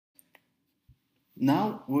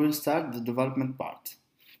Now we will start the development part.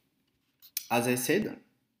 As I said,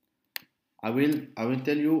 I will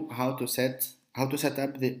tell you how to set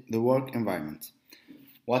up the work environment.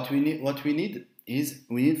 What we need is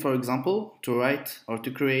for example to write or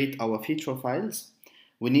to create our feature files.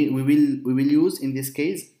 We will use in this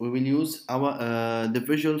case our the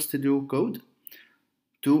Visual Studio Code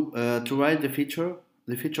to write the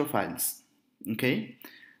feature files. Okay,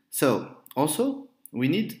 so also we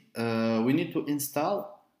need to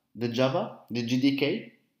install the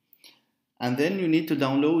GDK, and then you need to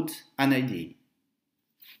download an IDE.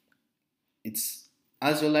 It's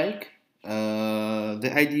as you like,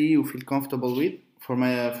 the IDE you feel comfortable with.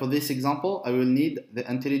 For this example, I will need the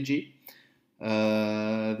IntelliJ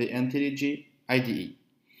IDE.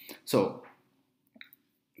 So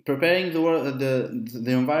preparing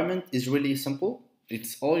the environment is really simple.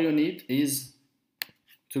 It's all you need is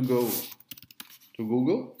to go to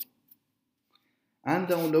Google and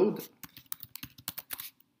download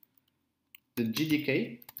the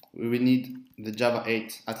GDK. We will need the Java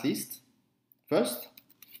 8 at least first,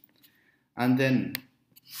 and then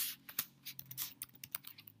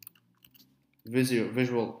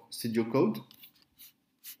Visual Studio Code,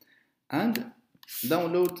 and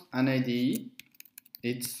download an IDE.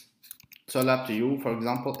 It's all up to you. For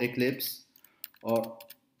example, Eclipse or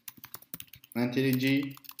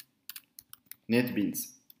IntelliJ NetBeans.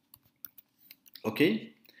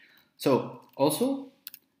 Okay. So also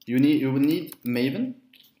you will need Maven.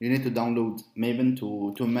 You need to download Maven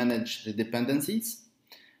to manage the dependencies,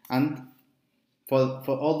 and for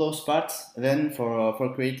all those parts, then for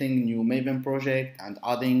creating new Maven project and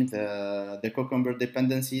adding the Cucumber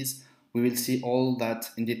dependencies, we will see all that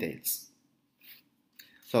in details.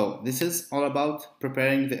 So this is all about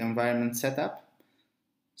preparing the environment setup.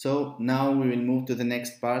 So now we will move to the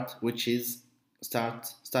next part, which is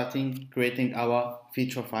starting creating our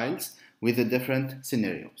feature files with the different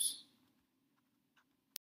scenarios.